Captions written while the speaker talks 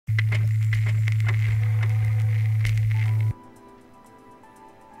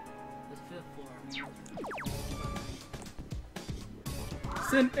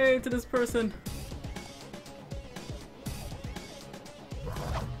Send aid to this person.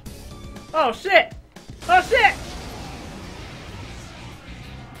 Oh shit! Oh shit!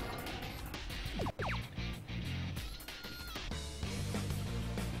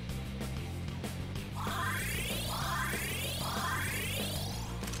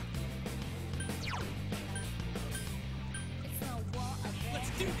 Let's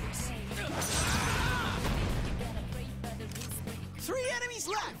do this. 3 enemies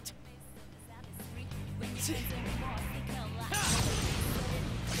left.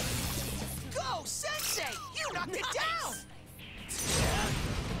 Go, Sensei! You knocked it down!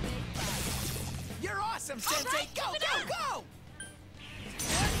 You're awesome, Sensei! Go, go, go!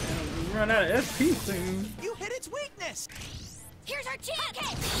 We run out of SP soon. You hit its weakness! Here's our chance!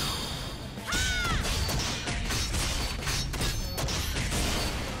 Okay.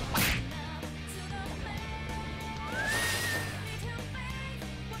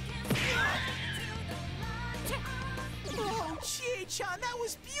 Oh, Chie-chan, that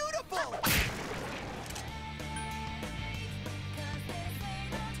was beautiful!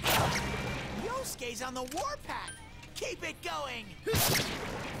 Yosuke's on the warpath! Keep it going!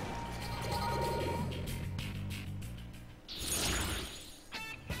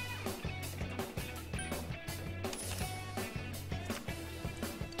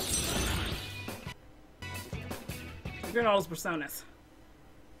 Get all those personas.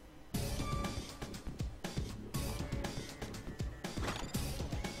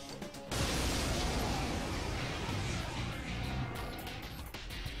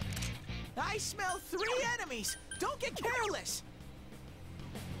 I smell 3 enemies! Don't get careless!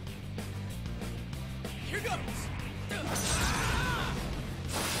 Here goes!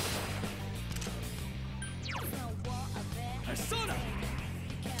 Persona!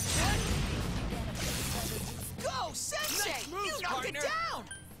 Go, Sensei! Nice moves, you knocked partner. It down!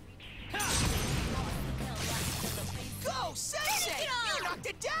 Go, Sensei! You knocked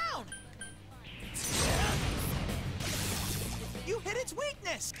it down! You hit its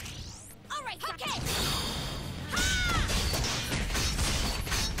weakness! All right, okay.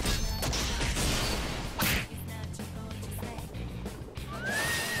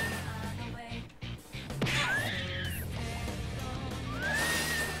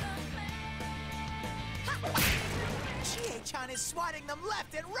 Chie-chan is swatting them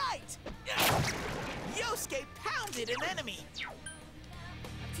left and right! Yosuke pounded an enemy!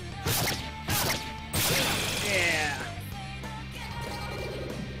 Yeah.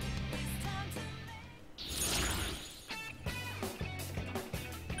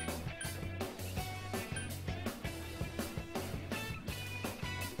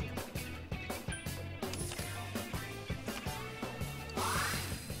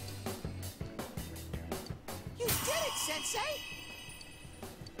 Sensei?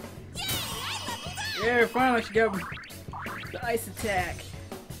 Yay! I leveled up! Yeah, finally she got the ice attack.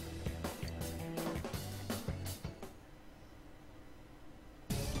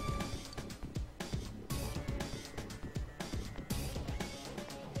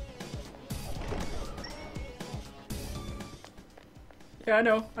 Yeah, I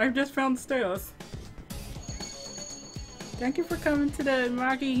know. I just found the stairs. Thank you for coming to the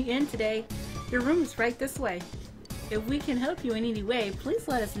Magi Inn today. Your room is right this way. If we can help you in any way, please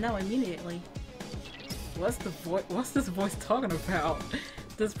let us know immediately. What's this voice talking about?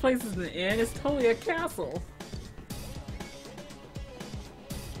 This place is an inn. It's totally a castle.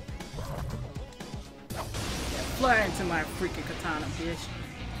 Yeah, fly into my freaking katana, bitch.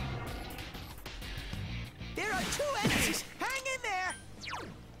 There are 2 enemies. Hang in there.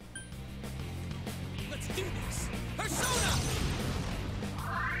 Let's do this. Persona.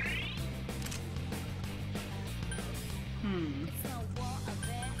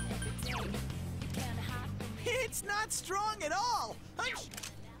 It's not strong at all!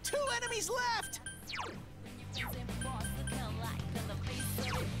 2 enemies left!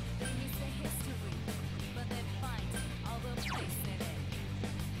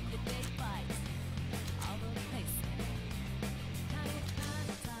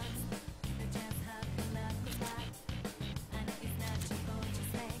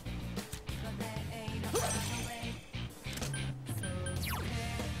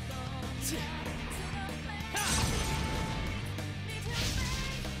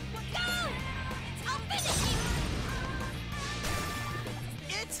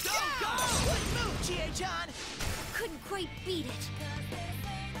 Chie-chan! Couldn't quite beat it.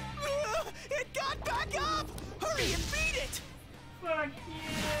 It got back up! Hurry and beat it! Fuck you!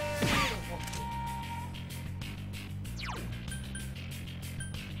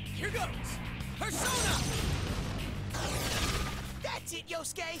 Here goes! Persona! That's it! it,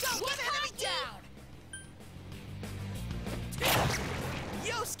 Yosuke! One enemy down!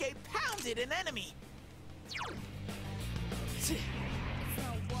 Yosuke pounded an enemy!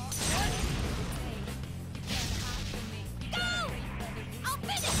 Go! I'll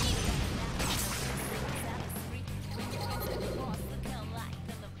finish you!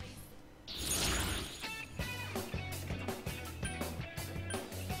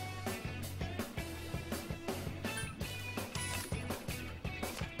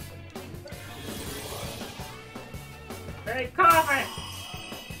 Hey, coffee!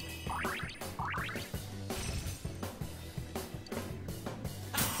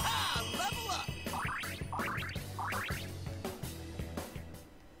 Ha! Level up!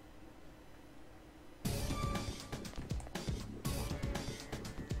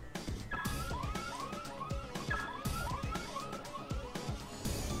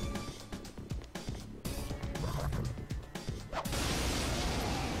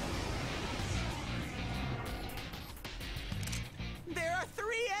 There are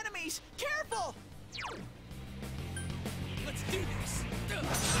 3 enemies! Careful! Let's do this!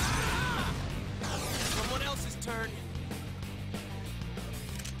 Someone else's turn!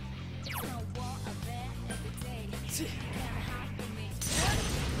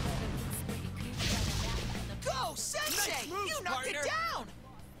 Go, Sensei! Nice moves, You knocked partner. it down!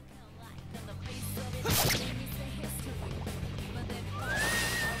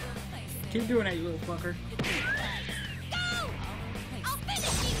 Keep doing that, you little fucker. Go! I'll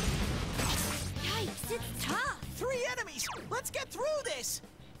finish you! Yikes, it's tough! 3 enemies! Let's get through this!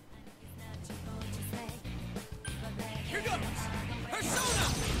 Here goes! Persona!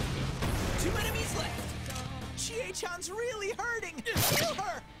 2 enemies left! Chie-chan's really hurting! Heal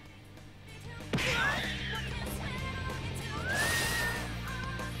her!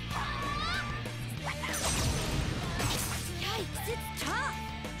 Yikes, it's tough!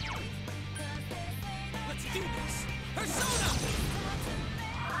 Let's do this! Persona!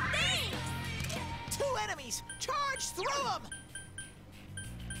 Thanks! 2 enemies! Charge through them!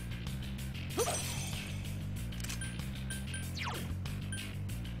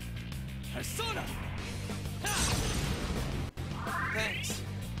 Persona! Thanks.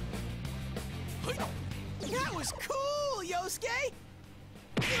 That was cool, Yosuke!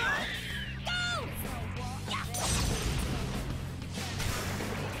 Go!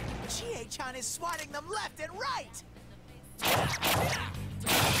 Chie-chan is swatting them left and right! A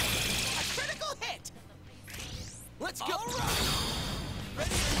critical hit! Let's go! All right!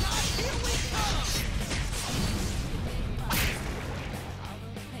 Ready or not, here we come!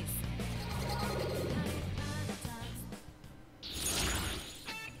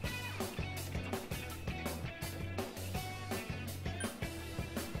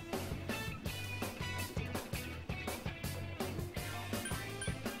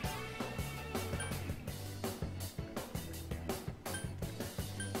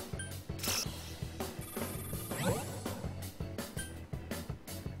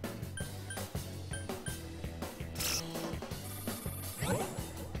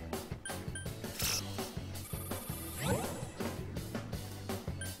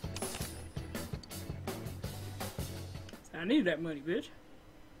 I need that money, bitch.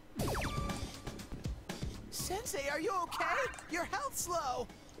 Sensei, are you okay? Your health's low!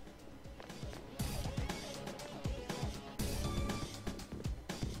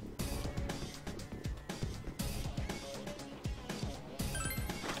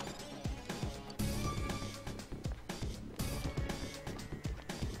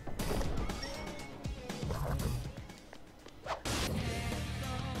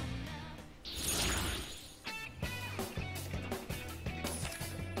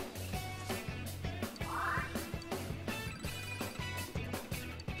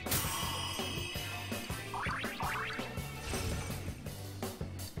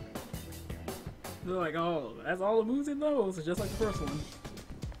 They're like, oh, that's all the moves in those. It's just like the first one.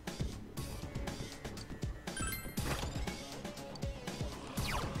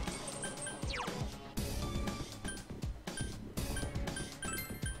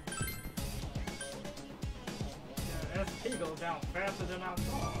 Yeah, SP goes down faster than I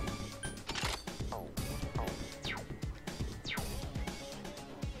thought.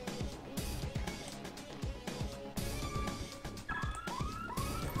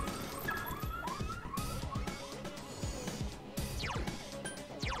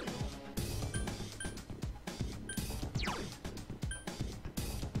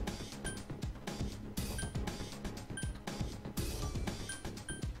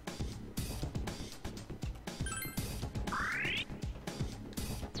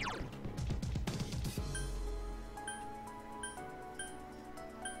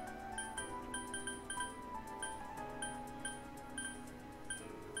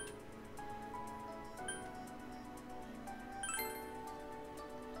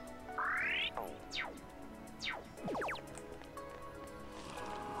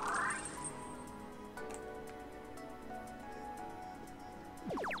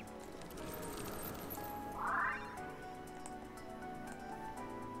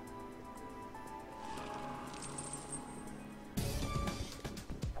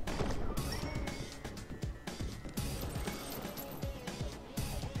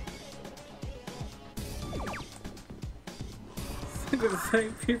 These are the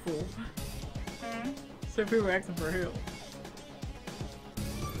same people. Same people asking for help.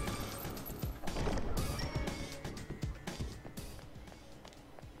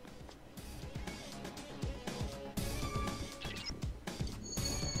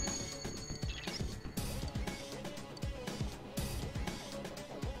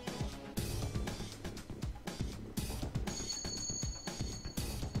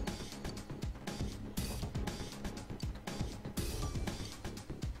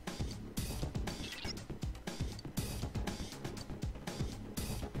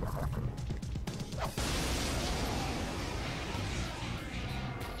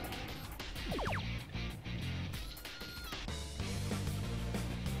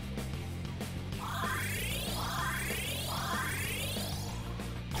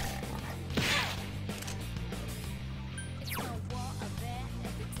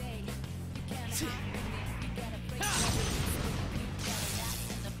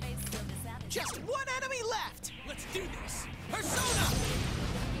 Just one enemy left! Let's do this! Persona!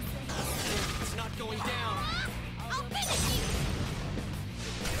 It's not going down! I'll finish you!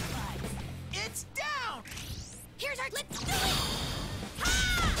 It's down! Here's our... Let's do it!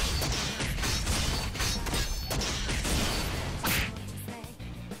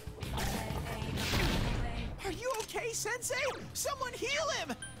 Are you okay, Sensei? Someone heal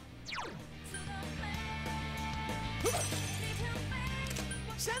him!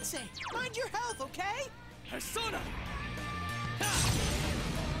 Sensei, mind your health, okay? Persona!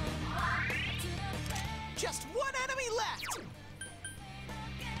 Just one enemy left!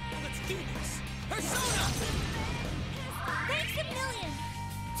 Let's do this! Persona! Thanks a million!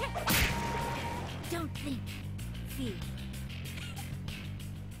 Don't think. Feel.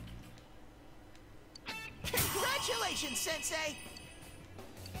 Congratulations, Sensei!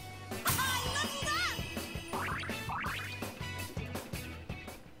 I leveled up!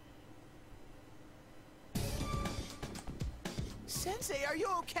 Sensei, are you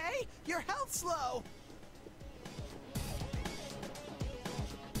okay? Your health's low!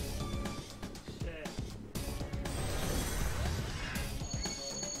 Shit.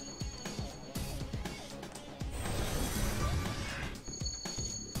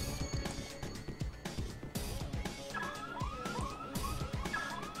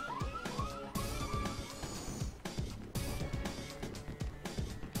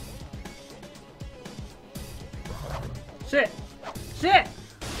 Shit! Shit!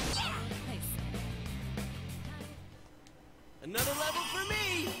 Another level for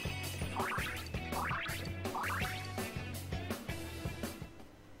me!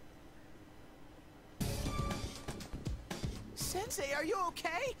 Sensei, are you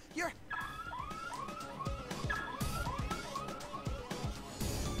okay? Your...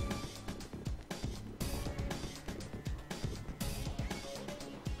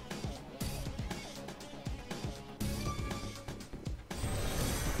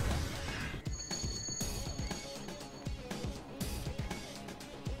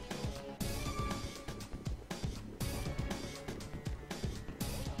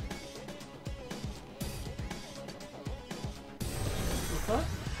 What?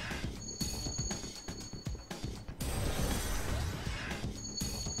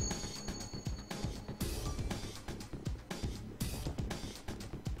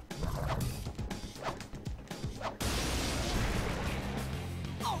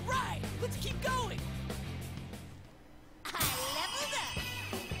 All right! Let's keep going! I leveled up!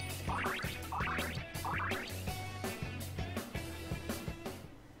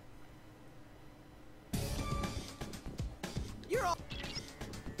 You're all...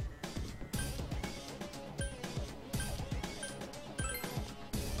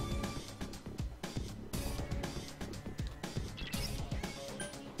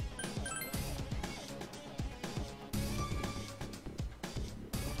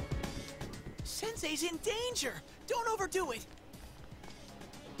 Sensei's in danger! Don't overdo it!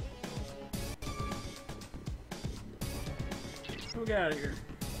 We'll get out of here.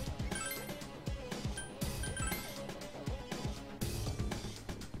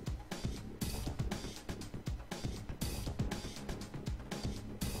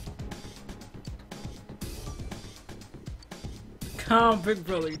 Calm, big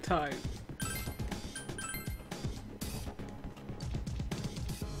brother type.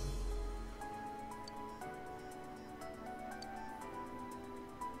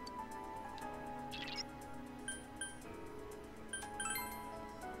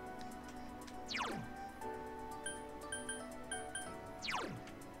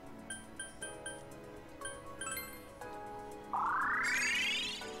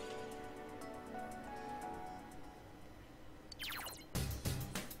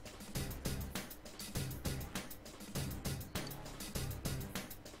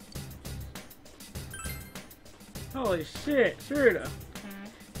 Holy shit, Shirda.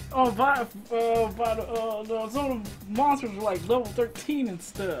 Oh, some of the monsters are like level 13 and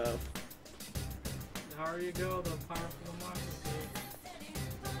stuff. How you go, the powerful monster.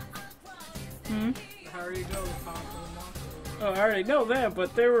 How you go, the powerful monster. Oh, I already know that,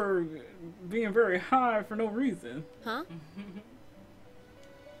 but they were being very high for no reason. Huh?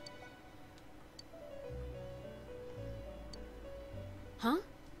 Huh?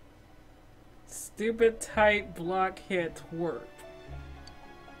 Stupid tight blockhead twerp.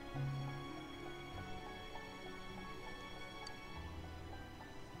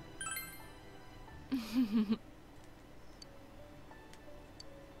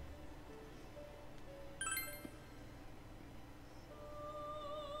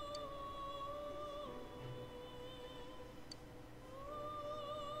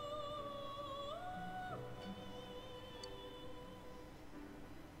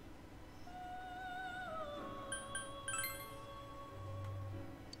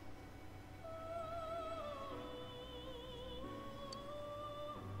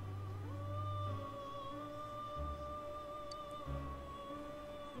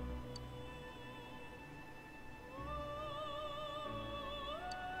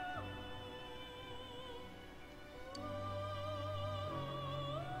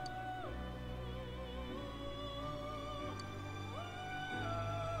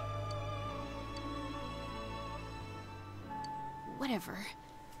 Whatever.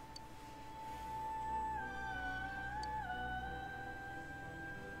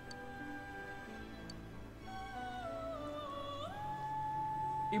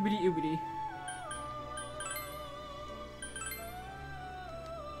 Oobity oobity.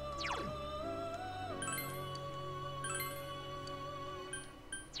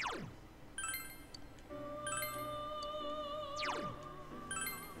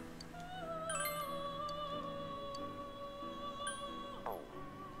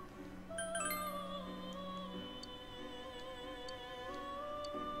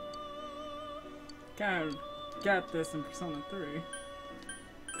 Kinda got this in Persona 3.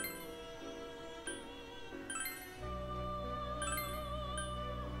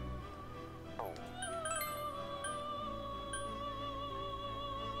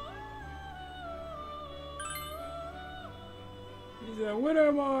 He said, what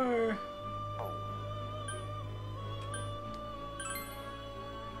am I?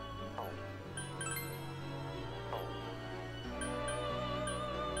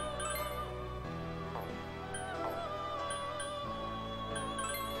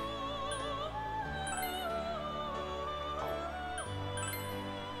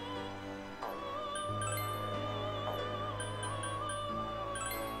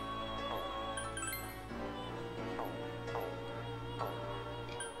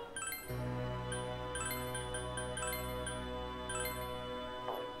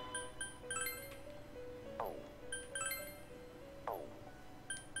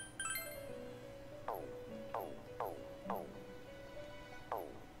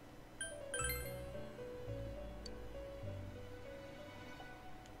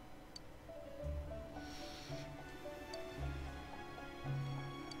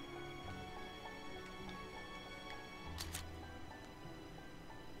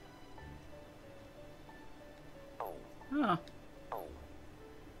 Huh.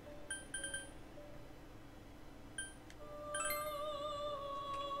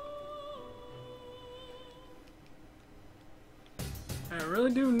 I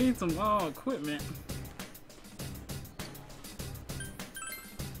really do need some equipment.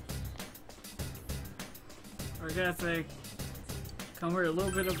 Or I guess I come here a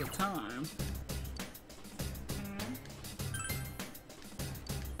little bit of a time.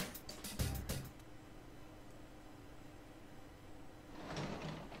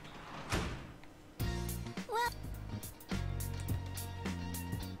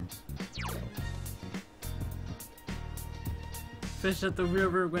 Fish at the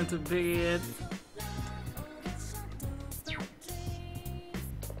river went to bed.